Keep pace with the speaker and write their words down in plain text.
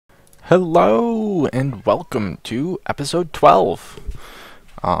Hello and welcome to episode 12.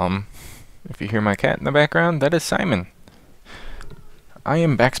 If you hear my cat in the background, that is Simon. I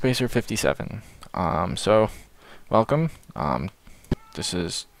am Backspacer57. So welcome. This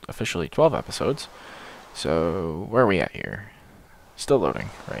is officially 12 episodes. So where are we at here? Still loading,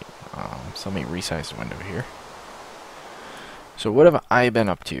 right? So let me resize the window here. So what have I been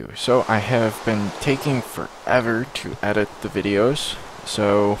up to? So I have been taking forever to edit the videos.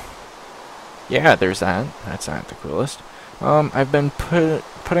 So yeah, there's that. That's not the coolest. I've been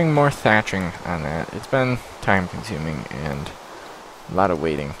putting more thatching on that. It's been time consuming and a lot of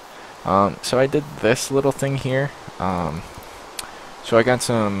waiting. So I did this little thing here. So I got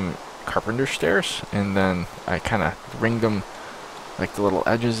some carpenter stairs and then I kind of ringed them like the little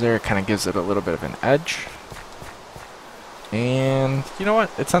edges there. It kind of gives it a little bit of an edge. And you know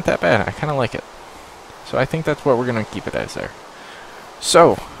what? It's not that bad. I kind of like it. So I think that's what we're going to keep it as there.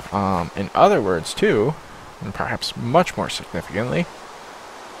 So, in other words, too, and perhaps much more significantly,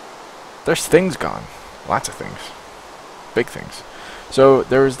 there's things gone. Lots of things. Big things. So,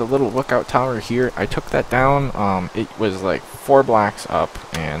 there was the little lookout tower here. I took that down. It was like 4 blocks up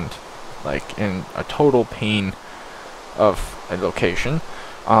and like in a total pain of a location.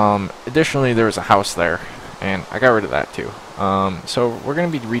 Additionally, there was a house there, and I got rid of that too. So, we're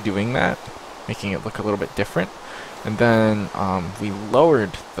going to be redoing that, making it look a little bit different. And then we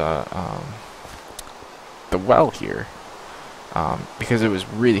lowered the well here because it was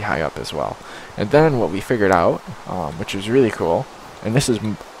really high up as well. And then what we figured out, which is really cool, and this is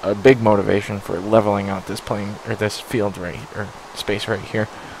a big motivation for leveling out this plane or this field or space right here,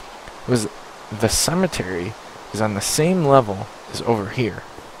 was the cemetery is on the same level as over here.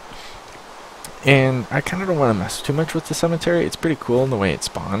 And I kind of don't want to mess too much with the cemetery. It's pretty cool in the way it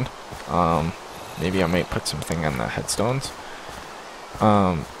spawned. Maybe I might put something on the headstones.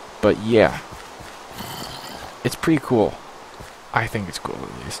 But yeah. It's pretty cool. I think it's cool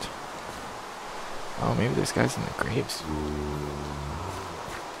at least. Oh, maybe there's guys in the graves.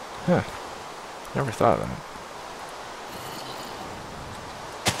 Huh. Never thought of that.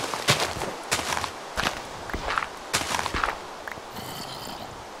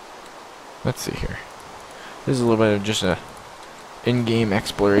 Let's see here. This is a little bit of just a in-game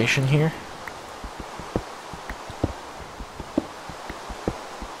exploration here.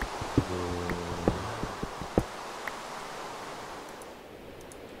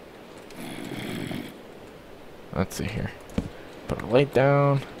 Let's see here. Put a light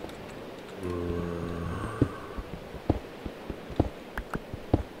down.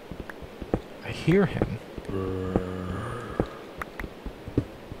 I hear him.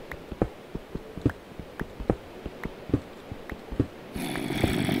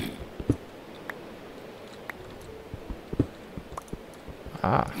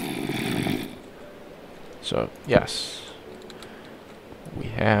 Ah. So, yes. We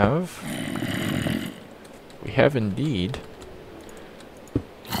have indeed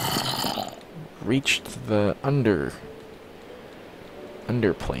reached the under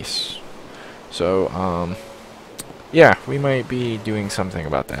place. So, yeah, we might be doing something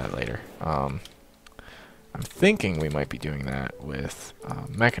about that later. I'm thinking we might be doing that with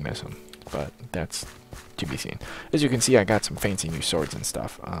Mekanism, but that's to be seen. As you can see, I got some fancy new swords and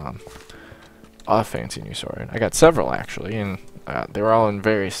stuff. A fancy new sword. I got several actually, and they were all in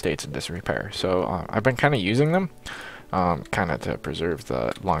various states of disrepair. So I've been kind of using them, kind of to preserve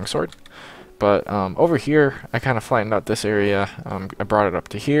the longsword. But over here, I kind of flattened out this area. I brought it up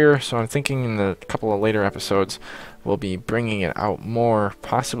to here, so I'm thinking in the couple of later episodes, we'll be bringing it out more,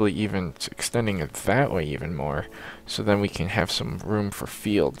 possibly even extending it that way even more, so then we can have some room for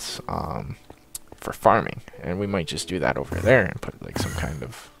fields for farming. And we might just do that over there and put like some kind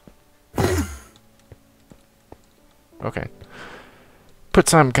of... Okay. Put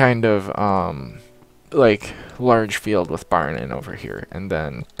some kind of, like, large field with barn in over here, and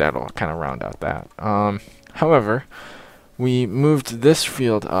then that'll kind of round out that. However, we moved this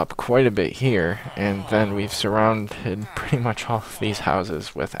field up quite a bit here, and then we've surrounded pretty much all of these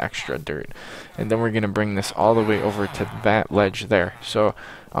houses with extra dirt. And then we're going to bring this all the way over to that ledge there. So,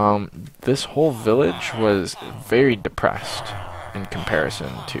 this whole village was very depressed in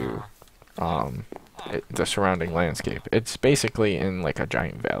comparison to, the surrounding landscape. It's basically in like a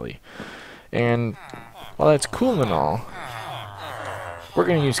giant valley. And while that's cool and all, we're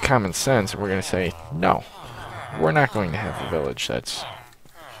going to use common sense and we're going to say, no, we're not going to have a village that's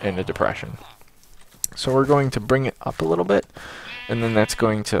in a depression. So we're going to bring it up a little bit, and then that's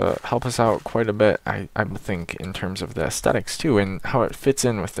going to help us out quite a bit, I think, in terms of the aesthetics too, and how it fits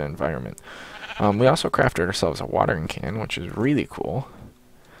in with the environment. We also crafted ourselves a watering can, which is really cool.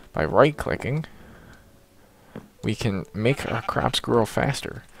 by right-clicking, we can make our crops grow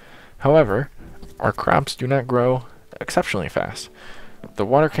faster. However, our crops do not grow exceptionally fast. The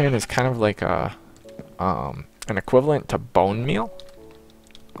water can is kind of like a an equivalent to bone meal.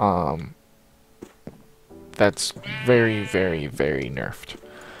 That's very, very, very nerfed.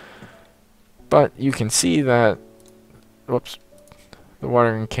 But you can see that, whoops, the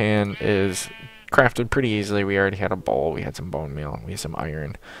watering can is crafted pretty easily. We already had a bowl, we had some bone meal, we had some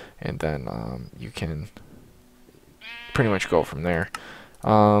iron, and then you can pretty much go from there.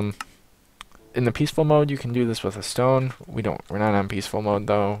 In the peaceful mode, you can do this with a stone. We're not on peaceful mode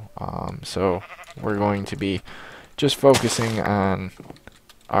though, so we're going to be just focusing on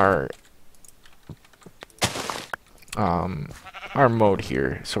our mode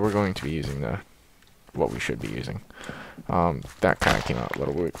here. So we're going to be using what we should be using. That kind of came out a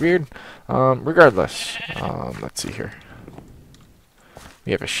little bit weird. Regardless, let's see here.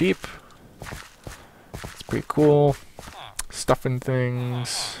 We have a sheep. It's pretty cool. Stuffing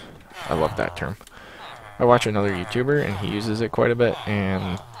things. I love that term. I watch another YouTuber and he uses it quite a bit,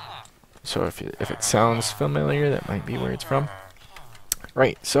 and so if it sounds familiar, that might be where it's from.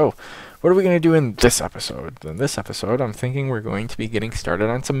 Right, so what are we going to do in this episode? In this episode, I'm thinking we're going to be getting started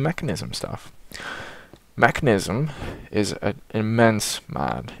on some Mekanism stuff. Mekanism is an immense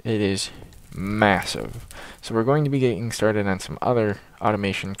mod. It is massive. So we're going to be getting started on some other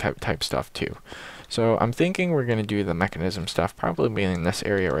automation type stuff too. So I'm thinking we're going to do the Mekanism stuff probably in this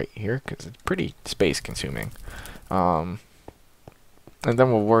area right here, because it's pretty space consuming. And then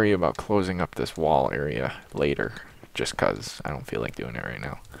we'll worry about closing up this wall area later, just because I don't feel like doing it right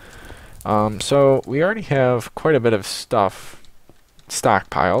now. So we already have quite a bit of stuff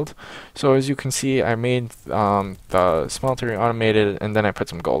stockpiled. So as you can see, I made the smelter automated, and then I put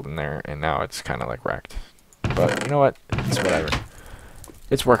some gold in there, and now it's kind of like wrecked. But you know what? It's whatever.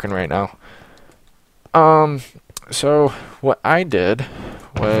 It's working right now. So what I did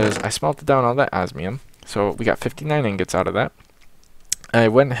was I smelted down all that osmium. So we got 59 ingots out of that. I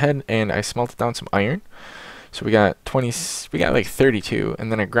went ahead and I smelted down some iron. So we got like 32, and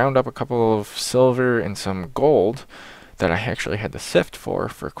then I ground up a couple of silver and some gold that I actually had to sift for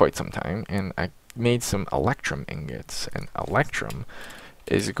quite some time, and I made some electrum ingots, and electrum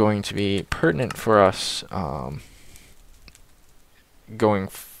is going to be pertinent for us going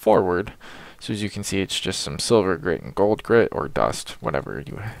forward. So as you can see, it's just some silver grit and gold grit, or dust, whatever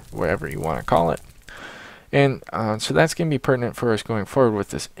you want to call it. And so that's going to be pertinent for us going forward with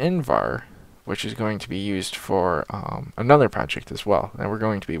this Invar, which is going to be used for another project as well. And we're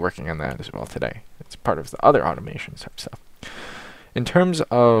going to be working on that as well today. It's part of the other automation type stuff. In terms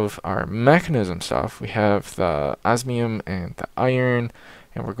of our Mekanism stuff, we have the osmium and the iron,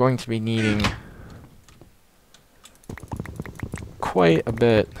 and we're going to be needing quite a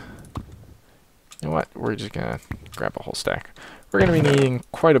bit. You know what? We're just going to grab a whole stack. We're going to be needing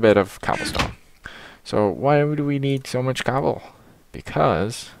quite a bit of cobblestone. So why do we need so much cobble?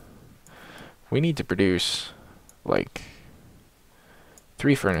 Because we need to produce like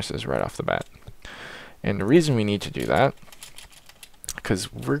 3 furnaces right off the bat. And the reason we need to do that,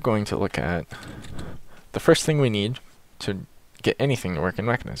 because we're going to look at the first thing we need to get anything to work in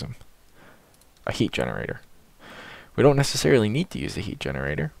Mekanism: a heat generator. We don't necessarily need to use the heat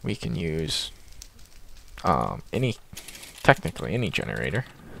generator. We can use technically any generator.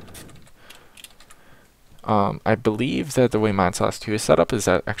 I believe that the way Modsauce 2 is set up is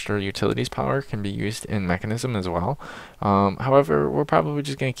that extra utilities power can be used in Mekanism as well. However, we're probably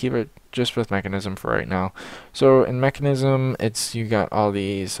just going to keep it just with Mekanism for right now. So in Mekanism, you got all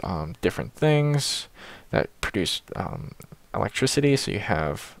these different things that produce electricity. So you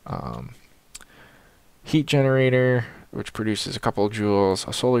have heat generator, which produces a couple of joules,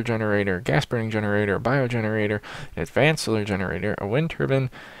 a solar generator, a gas burning generator, a biogenerator, an advanced solar generator, a wind turbine,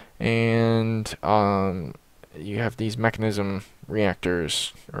 and you have these Mekanism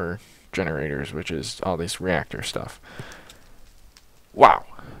reactors or generators, which is all this reactor stuff. Wow,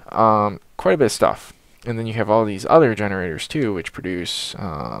 quite a bit of stuff. And then you have all these other generators too, which produce,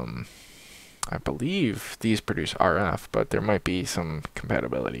 I believe these produce RF, but there might be some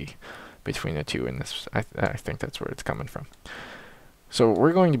compatibility between the two in this. I think that's where it's coming from. So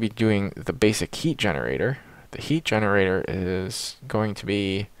we're going to be doing the basic heat generator. The heat generator is going to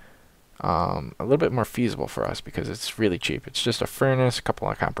be a little bit more feasible for us because it's really cheap. It's just a furnace, a couple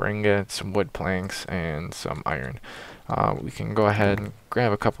of copper ingots, some wood planks, and some iron. We can go ahead and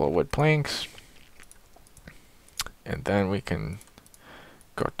grab a couple of wood planks, and then we can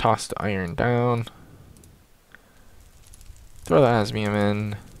go toss the iron down, throw the osmium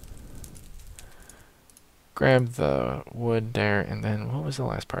in, grab the wood there, and then what was the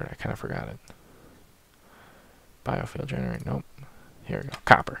last part? I kind of forgot it. Biofuel generator. Nope. Here we go.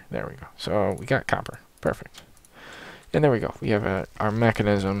 Copper. There we go. So we got copper. Perfect. And there we go. We have our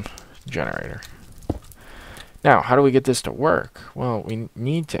mechanism generator. Now, how do we get this to work? Well, we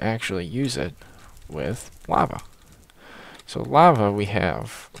need to actually use it with lava. So lava, we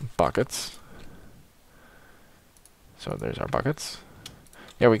have buckets. So there's our buckets.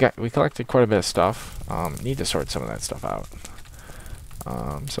 Yeah, we collected quite a bit of stuff. Need to sort some of that stuff out.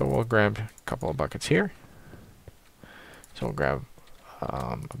 So we'll grab a couple of buckets here. So we'll grab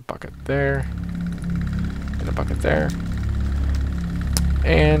a bucket there and a bucket there.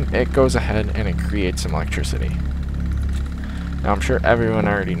 And it goes ahead and it creates some electricity. Now I'm sure everyone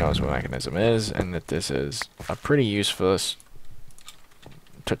already knows what Mekanism is and that this is a pretty useful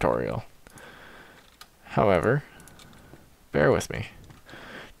tutorial. However, bear with me.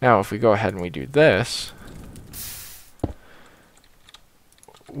 Now if we go ahead and we do this,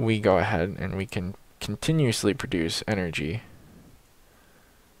 we go ahead and we can continuously produce energy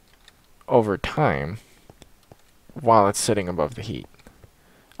over time while it's sitting above the heat,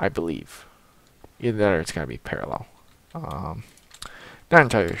 I believe. Either that or it's got to be parallel. Not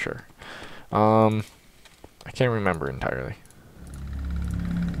entirely sure. I can't remember entirely.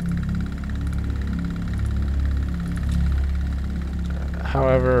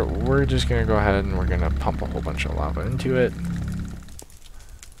 However, we're just going to go ahead and we're going to pump a whole bunch of lava into it.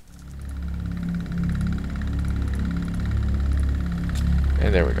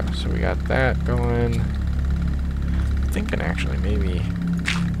 And there we go. So we got that going. I'm thinking actually maybe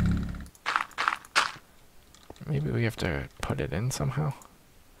we have to put it in somehow.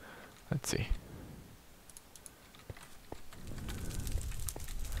 Let's see.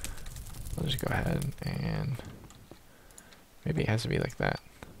 We'll just go ahead and maybe it has to be like that.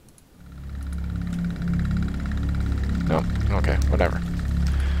 Nope. Okay, whatever.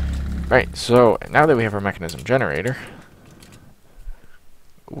 Right, so now that we have our mechanism generator,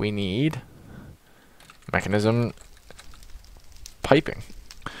 we need mechanism piping.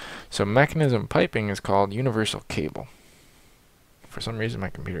 So mechanism piping is called universal cable. For some reason my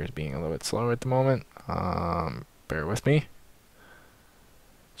computer is being a little bit slower at the moment. Bear with me.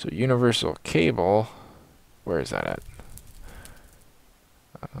 So universal cable, where is that at?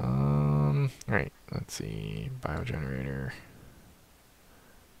 Right, let's see, biogenerator.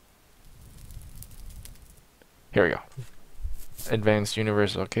 Here we go. Advanced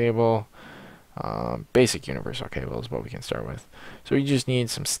universal cable. Basic universal cable is what we can start with. So we just need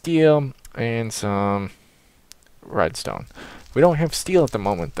some steel and some redstone. We don't have steel at the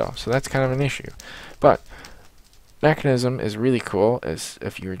moment though, so that's kind of an issue. But Mekanism is really cool. Is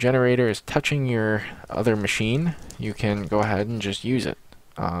if your generator is touching your other machine, you can go ahead and just use it.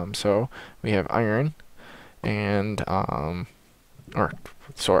 So we have iron and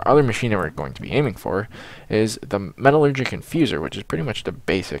so our other machine that we're going to be aiming for is the metallurgic infuser, which is pretty much the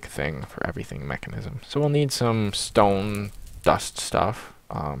basic thing for everything Mekanism. So we'll need some stone dust stuff.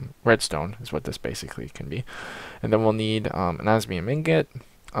 Redstone is what this basically can be. And then we'll need an osmium ingot,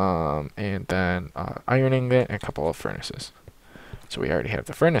 and then iron ingot, and a couple of furnaces. So we already have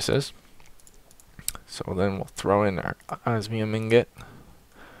the furnaces. So then we'll throw in our osmium ingot,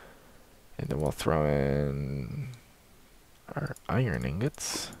 and then we'll throw in our iron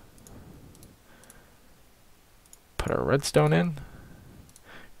ingots, put our redstone in,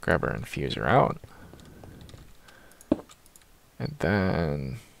 grab our infuser out, and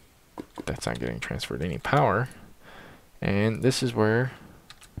then that's not getting transferred any power, and this is where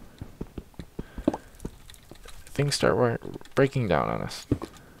things start breaking down on us.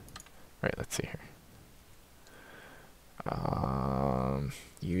 Right, let's see here.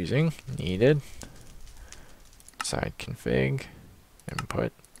 Using needed side config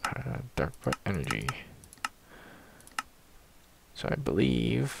input darkput energy. So I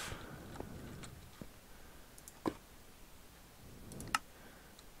believe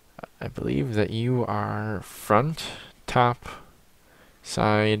that you are front, top,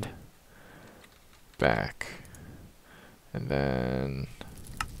 side, back, and then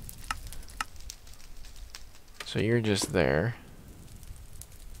so you're just there.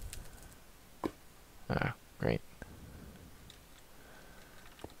 Great.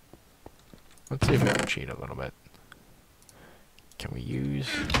 Let's see if we can cheat a little bit. Can we use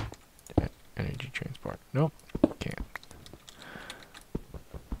energy transport? Nope, can't.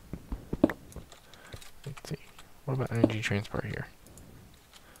 Let's see. What about energy transport here?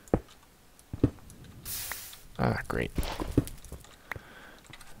 Ah, great.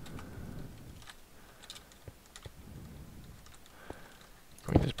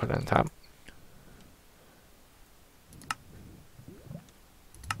 Can we just put it on top?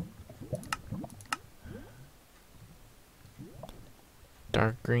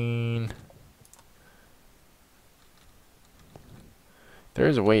 dark green. There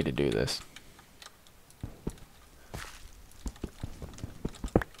is a way to do this.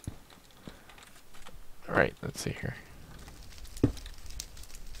 Alright, let's see here.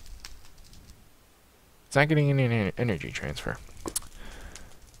 It's not getting any energy transfer.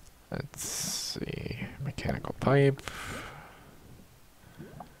 Let's see. Mechanical pipe.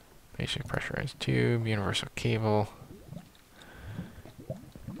 Basic pressurized tube. Universal cable.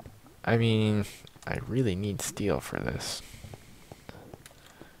 I mean, I really need steel for this.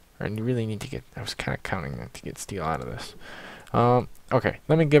 Or I really need to get... I was kind of counting to get steel out of this. Okay,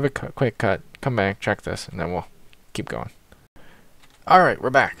 let me give a quick cut. Come back, check this, and then we'll keep going. Alright,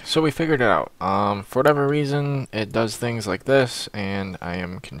 we're back. So we figured it out. For whatever reason, it does things like this, and I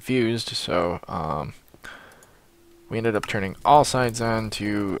am confused, so we ended up turning all sides on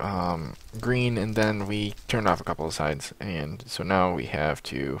to green, and then we turned off a couple of sides, and so now we have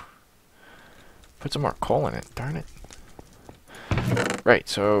to put some more coal in it. Darn it. Right,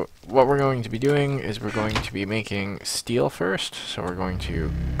 so what we're going to be doing is we're going to be making steel first, so we're going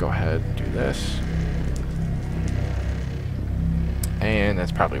to go ahead and do this. And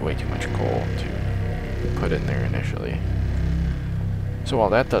that's probably way too much coal to put in there initially. So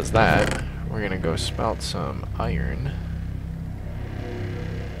while that does that, we're going to go smelt some iron.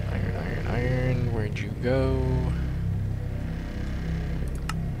 Iron, iron, iron. Where'd you go?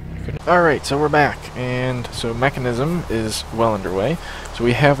 Alright, so we're back. And so Mekanism is well underway. So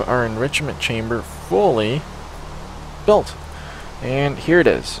we have our enrichment chamber fully built. And here it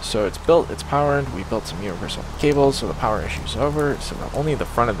is. So it's built, it's powered. We built some universal cables, so the power issue's over. So that only the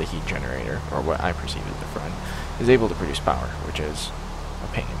front of the heat generator, or what I perceive as the front, is able to produce power, which is a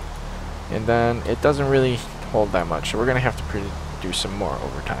pain. And then it doesn't really hold that much, so we're going to have to produce some more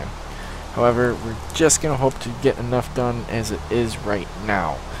over time. However, we're just going to hope to get enough done as it is right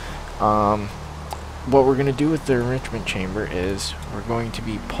now. What we're going to do with the enrichment chamber is we're going to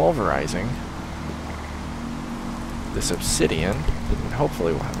be pulverizing this obsidian, and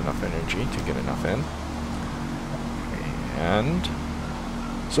hopefully we'll have enough energy to get enough in. And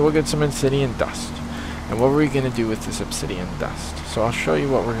so we'll get some obsidian dust. And what are we going to do with this obsidian dust? So I'll show you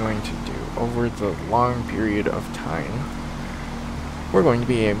what we're going to do. Over the long period of time, we're going to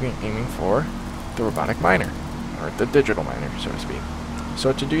be aiming for the robotic miner, or the digital miner, so to speak.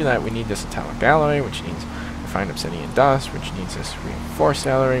 So to do that, we need this atomic alloy, which needs refined obsidian dust, which needs this reinforced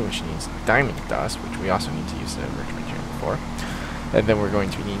alloy, which needs diamond dust, which we also need to use the enrichment chamber for. And then we're going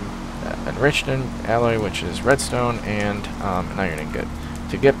to need enriched alloy, which is redstone, and an iron ingot.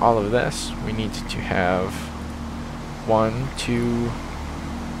 To get all of this, we need to have 1, 2,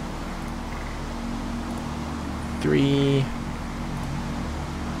 3,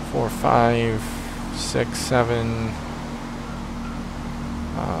 4, 5, 6, 7,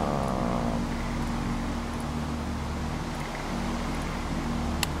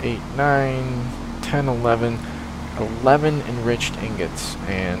 8, 9, 10, 11 enriched ingots,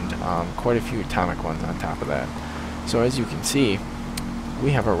 and quite a few atomic ones on top of that. So as you can see, we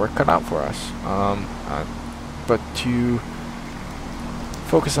have our work cut out for us. But to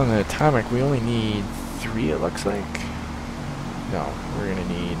focus on the atomic, we only need 3, it looks like. No, we're going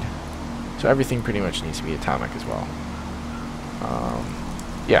to need... So everything pretty much needs to be atomic as well.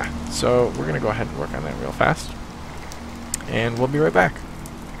 Yeah, so we're going to go ahead and work on that real fast. And we'll be right back.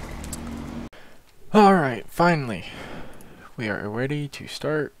 Alright, finally. We are ready to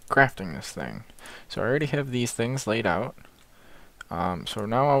start crafting this thing. So I already have these things laid out. So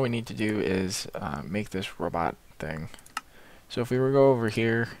now all we need to do is make this robot thing. So if we were to go over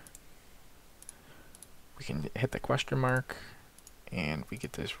here, we can hit the question mark, and we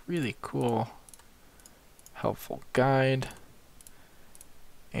get this really cool, helpful guide,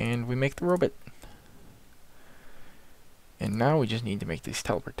 and we make the robot. And now we just need to make these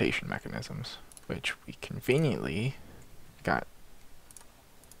teleportation mechanisms, which we conveniently got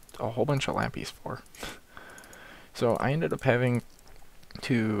a whole bunch of lappies for. So I ended up having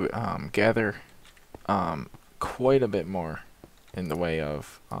to gather quite a bit more in the way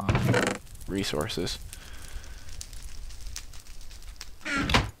of resources.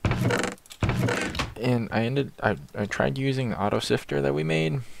 And I tried using the auto sifter that we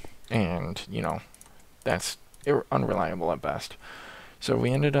made, and you know, that's unreliable at best. So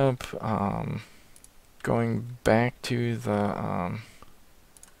we ended up going back to the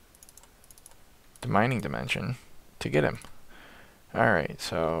mining dimension to get him. Alright,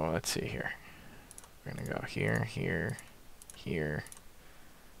 so let's see here. We're gonna go here, here, here,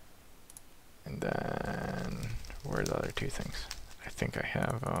 and then where are the other 2 things? I think I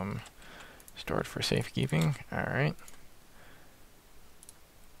have stored for safekeeping. Alright.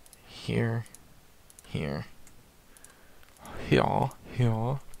 here, here, here,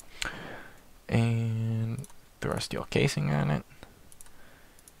 and throw a steel casing on it.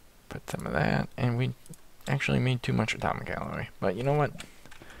 Put some of that, and we actually made too much atomic alloy. But you know what?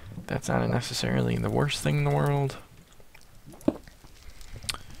 That's not necessarily the worst thing in the world.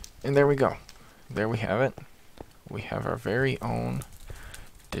 And there we go. There we have it. We have our very own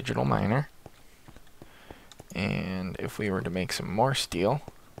digital miner. And if we were to make some more steel,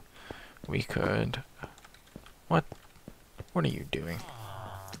 we could... What? What are you doing?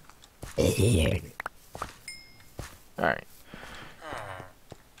 Alright.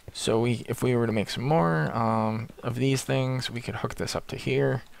 So if we were to make some more of these things, we could hook this up to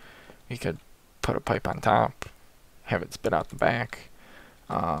here. We could put a pipe on top, have it spit out the back.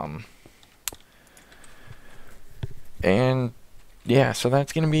 And yeah, so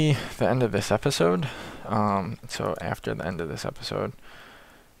that's going to be the end of this episode. So after the end of this episode,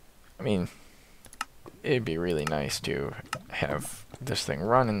 I mean, it'd be really nice to have this thing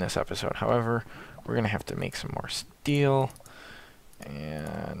run in this episode. However, we're going to have to make some more steel,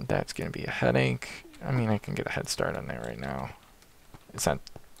 and that's going to be a headache. I mean, I can get a head start on that right now. It's not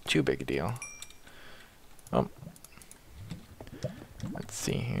too big a deal. Oh. Let's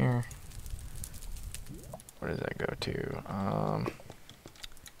see here. What does that go to?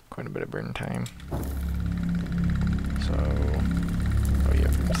 Quite a bit of burn time. So, oh yeah,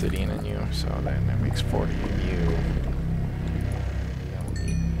 from Obsidian and you, so that makes 40 of you. Then we'll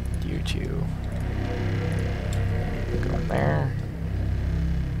need you to go in there.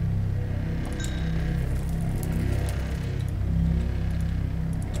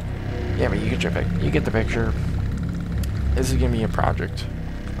 Yeah, but you get the picture. This is gonna be a project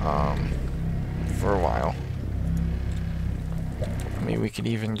for a while. I mean, we could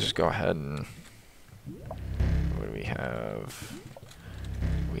even just go ahead and... What do we have?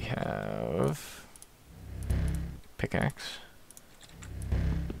 We have... Pickaxe.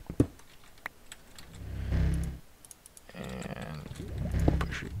 And...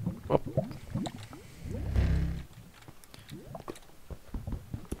 push it up.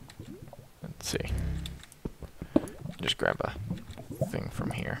 Let's see. Just grab a thing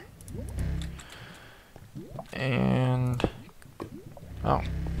from here. And... oh,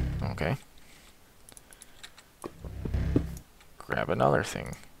 okay. Grab another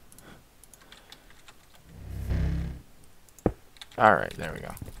thing. Alright, there we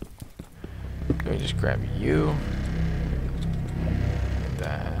go. So we just grab you. And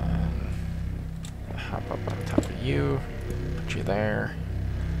then hop up on top of you. Put you there.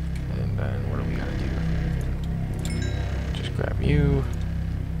 And then what are we gonna do? Just grab you.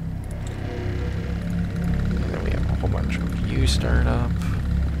 And then we have a whole bunch of you start up.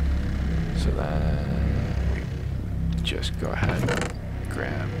 So then we just go ahead and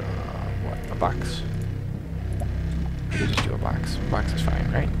grab what, a box. We could just do a box. A box is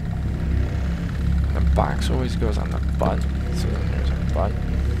fine, right? And the box always goes on the butt. So then there's our butt.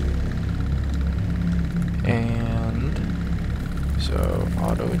 And so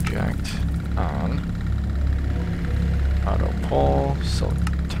auto eject on, auto pull, silk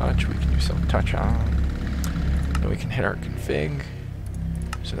touch. We can do silk touch on. Then we can hit our config.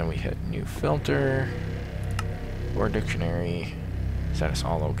 So then we hit new filter or dictionary. Set us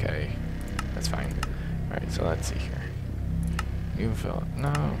all okay. That's fine. Alright, so let's see here. New filter.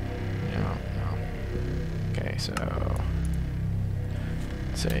 No. Okay, so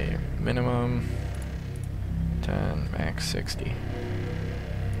say minimum 10, max 60.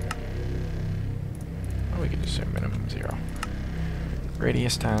 Or we could just say minimum 0.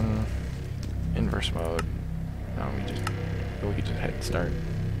 Radius 10. Inverse mode. No, we could just hit start.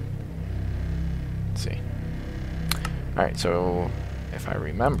 Let's see. Alright, so if I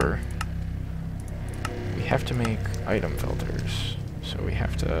remember, we have to make item filters. So we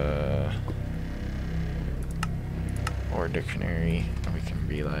have to, or dictionary, and we can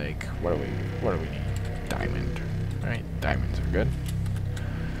be like, what do we need? Diamond, right? Diamonds are good.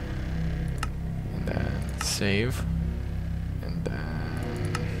 And then save. And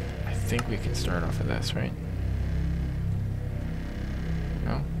then I think we can start off of this, right?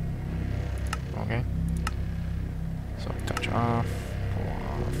 No? Okay. So touch off, pull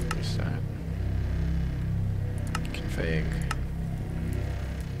off, reset. Config.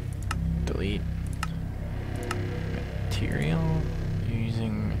 Delete. Material.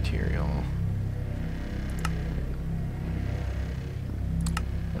 Using material.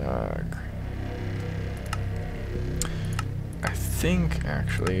 I think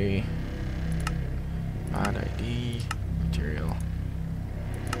actually mod ID material.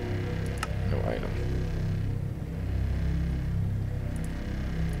 No item.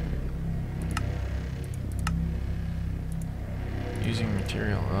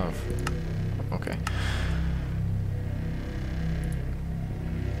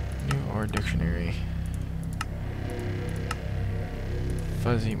 or dictionary.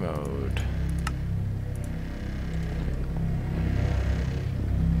 Fuzzy mode.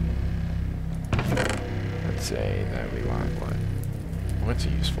 Let's say that we want what? What's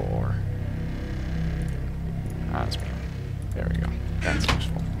it useful for? Osmium. There we go. That's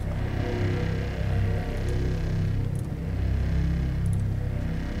useful.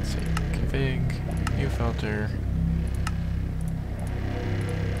 Let's see. Config. New filter.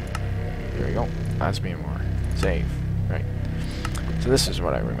 There we go. Osmium ore. Save. Right. So this is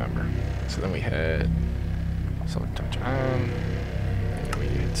what I remember. So then we hit select touch on. And then we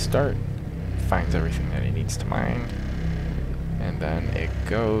hit start. Finds everything that it needs to mine. And then it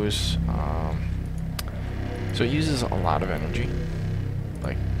goes, so it uses a lot of energy,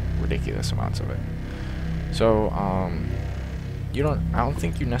 like ridiculous amounts of it. So I don't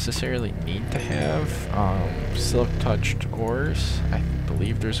think you necessarily need to have silk touched ores. I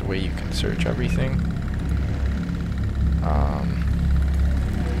believe there's a way you can search everything.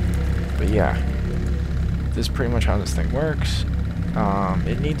 But yeah, this is pretty much how this thing works.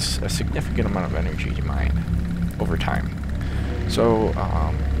 It needs a significant amount of energy to mine over time. So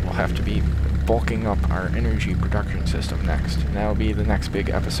we'll have to be bulking up our energy production system next. And that'll be the next big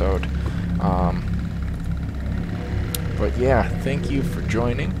episode. But yeah, thank you for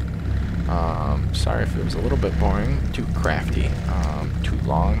joining. Sorry if it was a little bit boring, too crafty, too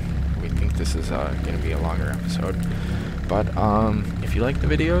long. We think this is going to be a longer episode. But if you like the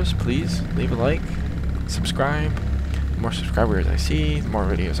videos, please leave a like, subscribe. The more subscribers I see, the more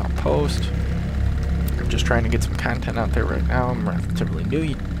videos I'll post. I'm just trying to get some content out there right now. I'm relatively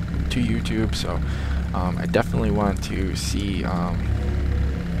new to YouTube, so I definitely want to see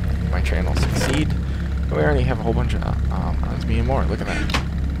my channel succeed. We already have a whole bunch of Osmium more. Look at that.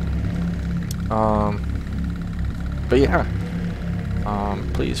 But yeah,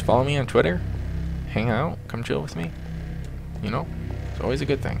 please follow me on Twitter. Hang out. Come chill with me. You know, it's always a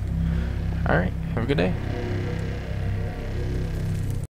good thing. All right. Have a good day.